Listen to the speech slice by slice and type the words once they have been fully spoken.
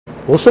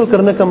غسل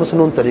کرنے کا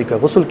مسنون طریقہ،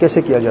 غسل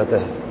کیسے کیا جاتا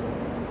ہے؟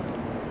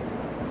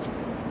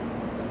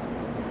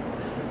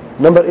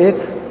 نمبر 1،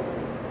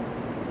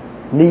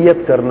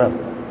 نیت کرنا،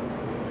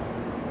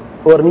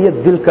 اور نیت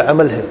دل کا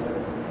عمل ہے،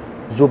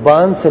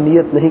 زبان سے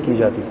نیت نہیں کی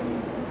جاتی۔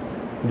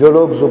 جو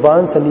لوگ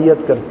زبان سے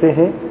نیت کرتے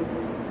ہیں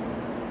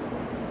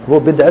وہ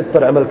بدعت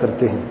پر عمل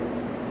کرتے ہیں،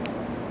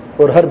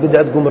 اور ہر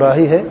بدعت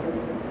گمراہی ہے،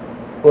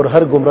 اور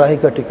ہر گمراہی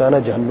کا ٹھکانہ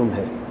جہنم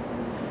ہے۔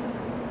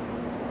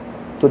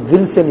 تو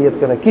دل سے نیت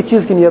کرنا، کس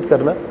چیز کی نیت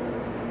کرنا؟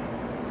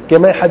 کہ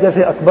میں حدث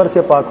اکبر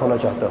سے پاک ہونا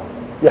چاہتا ہوں۔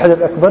 یہ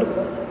حدث اکبر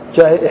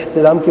چاہے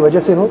احتلام کی وجہ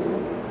سے ہو،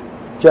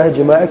 چاہے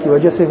جماع کی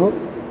وجہ سے ہو،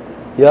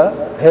 یا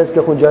حیض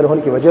کے خون جاری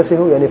ہونے کی وجہ سے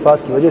ہو، یا نفاس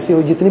کی وجہ سے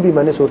ہو، جتنی بھی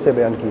میں نے صورتیں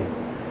بیان کی ہیں،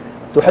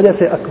 تو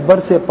حدث اکبر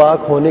سے پاک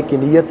ہونے کی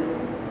نیت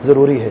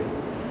ضروری ہے۔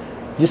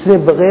 جس نے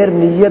بغیر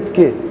نیت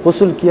کے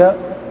غسل کیا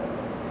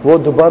وہ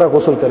دوبارہ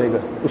غسل کرے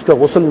گا، اس کا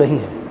غسل نہیں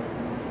ہے۔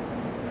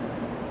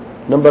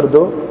 نمبر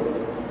 2،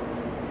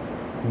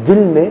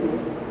 دل میں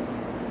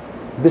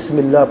بسم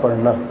اللہ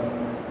پڑھنا،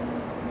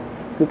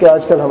 کیونکہ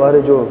آج کل ہمارے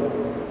جو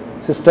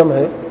سسٹم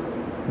ہے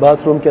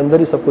باتھ روم کے اندر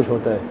ہی سب کچھ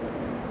ہوتا ہے،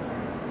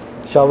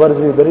 شاورز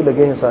بھی ادھر ہی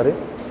لگے ہیں سارے،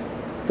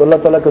 تو اللہ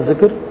تعالیٰ کا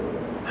ذکر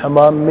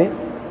حمام میں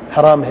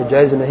حرام ہے،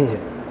 جائز نہیں ہے۔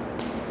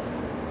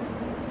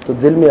 تو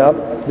دل میں آپ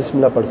بسم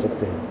اللہ پڑھ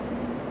سکتے ہیں۔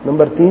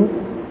 نمبر 3،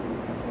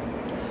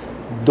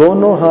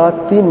 دونوں ہاتھ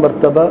 3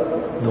 مرتبہ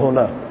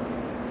دھونا،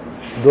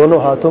 دونوں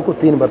ہاتھوں کو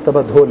 3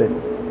 مرتبہ دھو لیں۔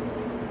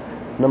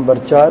 نمبر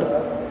 4،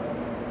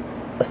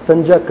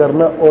 استنجا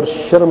کرنا اور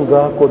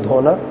شرمگاہ کو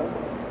دھونا،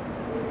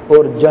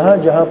 اور جہاں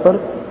جہاں پر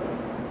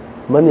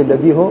منی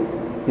لگی ہو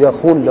یا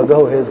خون لگا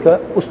ہو حیض کا،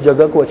 اس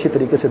جگہ کو اچھی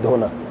طریقے سے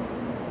دھونا۔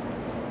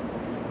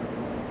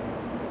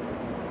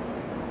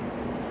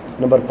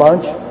 نمبر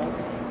 5،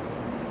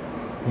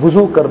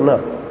 وضو کرنا۔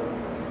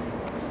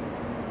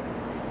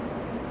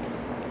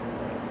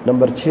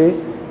 نمبر 6،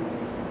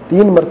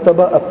 3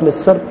 مرتبہ اپنے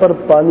سر پر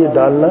پانی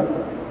ڈالنا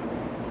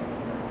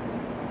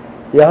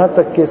یہاں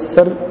تک کہ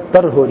سر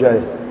تر ہو جائے۔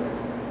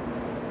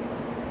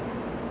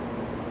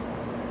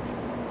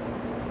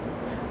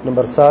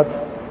 نمبر 7،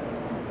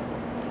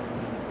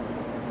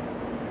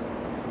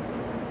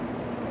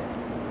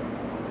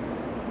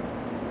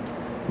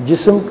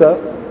 جسم کا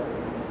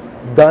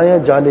دایاں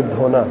جانب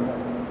دھونا،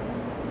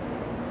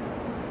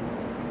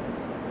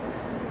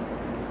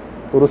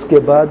 اور اس کے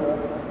بعد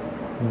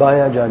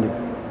بایاں جانب۔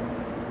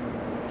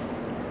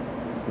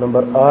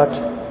 نمبر 8،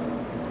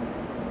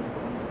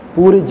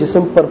 پورے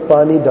جسم پر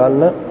پانی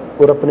ڈالنا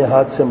اور اپنے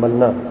ہاتھ سے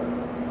ملنا۔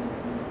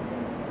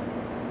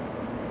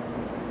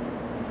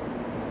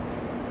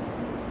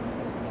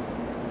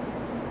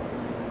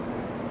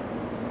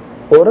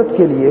 عورت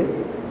کے لیے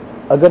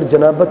اگر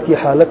جنابت کی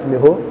حالت میں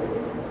ہو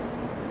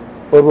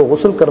اور وہ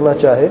غسل کرنا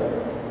چاہے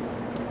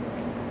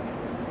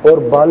اور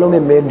بالوں میں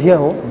مینڈیاں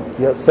ہوں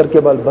یا سر کے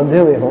بال بندھے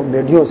ہوئے ہوں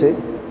مینڈیوں سے،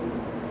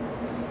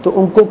 تو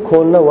ان کو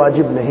کھولنا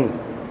واجب نہیں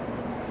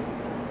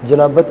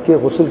جنابت کے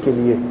غسل کے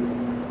لیے،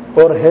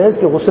 اور حیض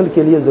کے غسل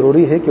کے لیے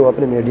ضروری ہے کہ وہ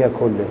اپنی مینڈیاں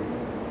کھول لیں۔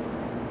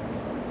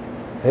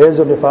 حیض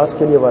اور نفاس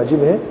کے لیے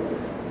واجب ہے،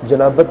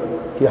 جنابت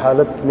کی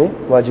حالت میں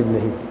واجب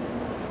نہیں۔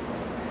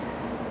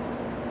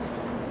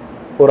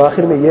 اور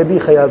آخر میں یہ بھی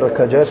خیال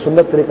رکھا جائے،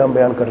 سنت طریقہ ہم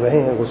بیان کر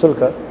رہے ہیں غسل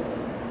کا،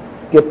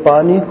 کہ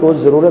پانی کو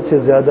ضرورت سے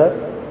زیادہ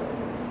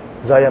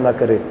ضائع نہ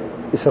کرے،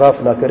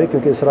 اسراف نہ کرے،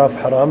 کیونکہ اسراف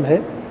حرام ہے۔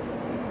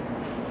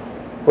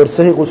 اور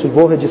صحیح غسل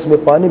وہ ہے جس میں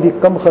پانی بھی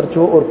کم خرچ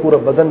ہو اور پورا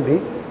بدن بھی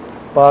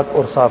پاک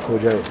اور صاف ہو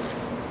جائے۔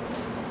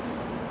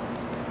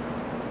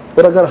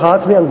 اور اگر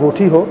ہاتھ میں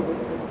انگوٹھی ہو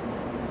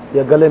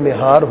یا گلے میں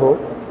ہار ہو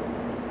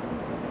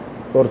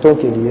عورتوں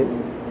کے لیے،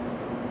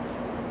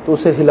 تو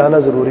اسے ہلانا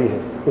ضروری ہے،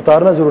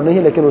 اتارنا ضروری نہیں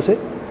ہے، لیکن اسے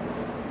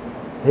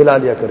ہلا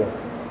لیا کریں،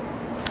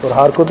 اور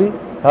ہار کو بھی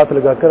ہاتھ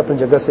لگا کر اپنی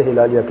جگہ سے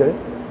ہلا لیا کریں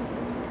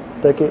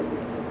تاکہ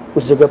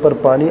اس جگہ پر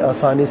پانی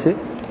آسانی سے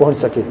پہنچ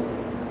سکے۔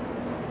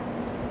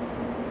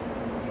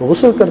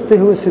 غسل کرتے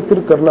ہوئے ستر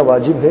کرنا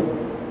واجب ہے،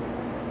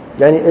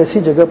 یعنی ایسی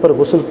جگہ پر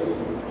غسل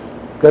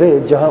کرے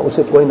جہاں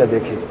اسے کوئی نہ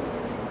دیکھے۔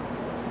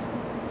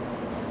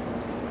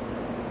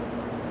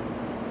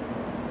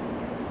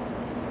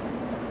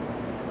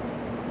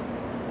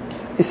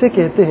 اسے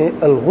کہتے ہیں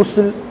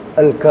الغسل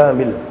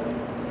الکامل،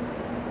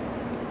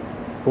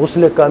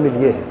 غسل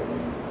کامل یہ ہے۔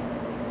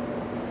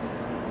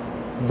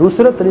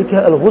 دوسرا طریقہ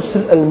ہے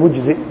الغسل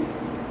المجزئ،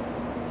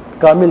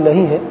 کامل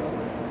نہیں ہے،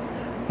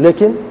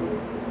 لیکن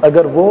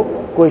اگر وہ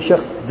کوئی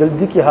شخص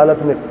جلدی کی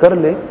حالت میں کر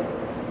لے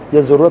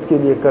یا ضرورت کے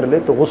لیے کر لے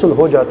تو غسل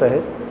ہو جاتا ہے،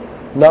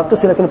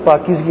 ناقص لیکن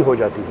پاکیزگی ہو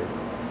جاتی ہے۔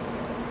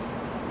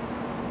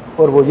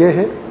 اور وہ یہ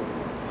ہے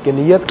کہ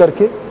نیت کر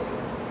کے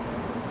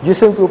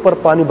جسم کے اوپر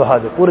پانی بہا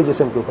دے، پورے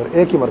جسم کے اوپر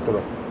ایک ہی مرتبہ،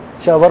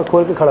 شاور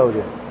کھول کے کھڑا ہو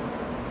جائے،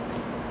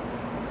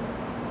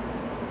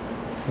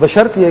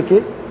 بشرط یہ کہ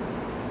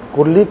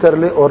کرلی کر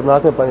لے اور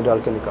ناک میں پانی ڈال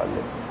کے نکال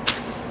لے۔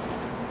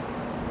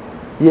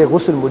 یہ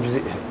غسل مجزئ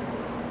ہے۔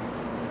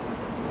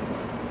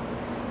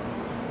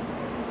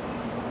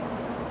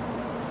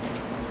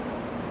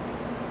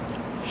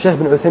 شیخ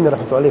بن عثیمین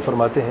رحمۃ اللہ علیہ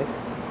فرماتے ہیں،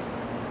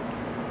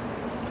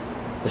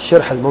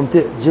 الشرح الممتع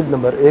جلد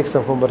نمبر 1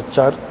 صفحہ نمبر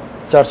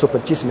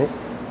 425 میں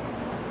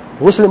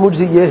غسل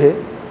مجزی یہ ہے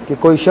کہ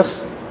کوئی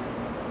شخص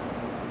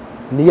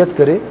نیت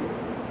کرے،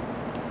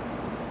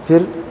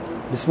 پھر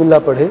بسم اللہ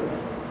پڑھے،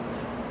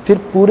 پھر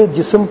پورے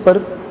جسم پر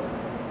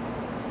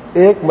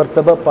ایک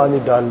مرتبہ پانی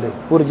ڈال لے،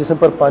 پورے جسم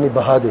پر پانی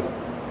بہا دے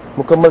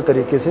مکمل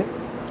طریقے سے،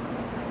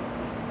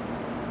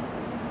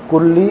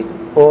 کلی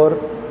اور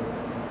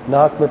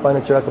ناک میں پانی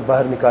چڑھا کر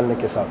باہر نکالنے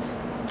کے ساتھ۔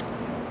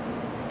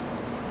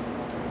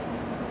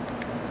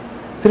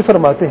 پھر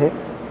فرماتے ہیں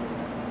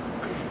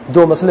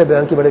دو مسئلے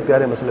بیان کیے، بڑے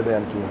پیارے مسئلے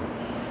بیان کیے ہیں۔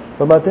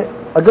 فرماتے ہیں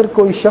اگر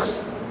کوئی شخص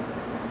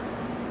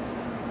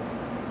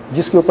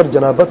جس کے اوپر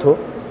جنابت ہو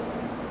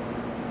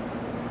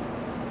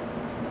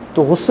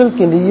تو غسل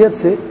کی نیت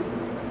سے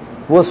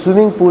وہ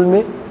سوئمنگ پول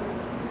میں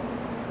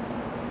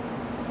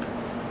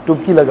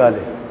ڈبکی لگا لے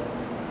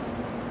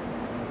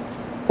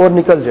اور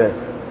نکل جائے،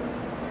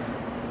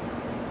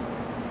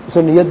 اس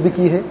نے نیت بھی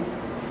کی ہے،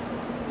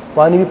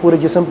 پانی بھی پورے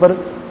جسم پر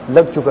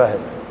لگ چکا ہے،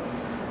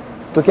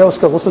 تو کیا اس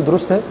کا غسل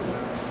درست ہے؟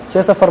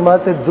 جیسا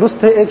فرماتے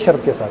درست ہے ایک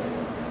شرط کے ساتھ،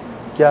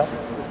 کیا؟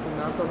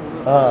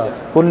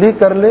 ہاں، کلی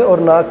کر لے اور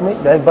ناک میں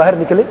باہر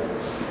نکلے،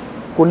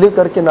 کلی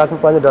کر کے ناک میں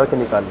پانی ڈال کے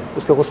نکال لے،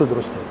 اس کا غسل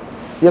درست ہے۔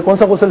 یہ کون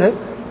سا غسل ہے؟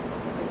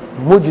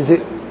 مجزئ۔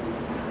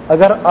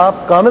 اگر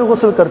آپ کامل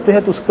غسل کرتے ہیں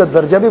تو اس کا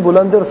درجہ بھی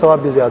بلند ہے اور ثواب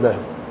بھی زیادہ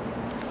ہے۔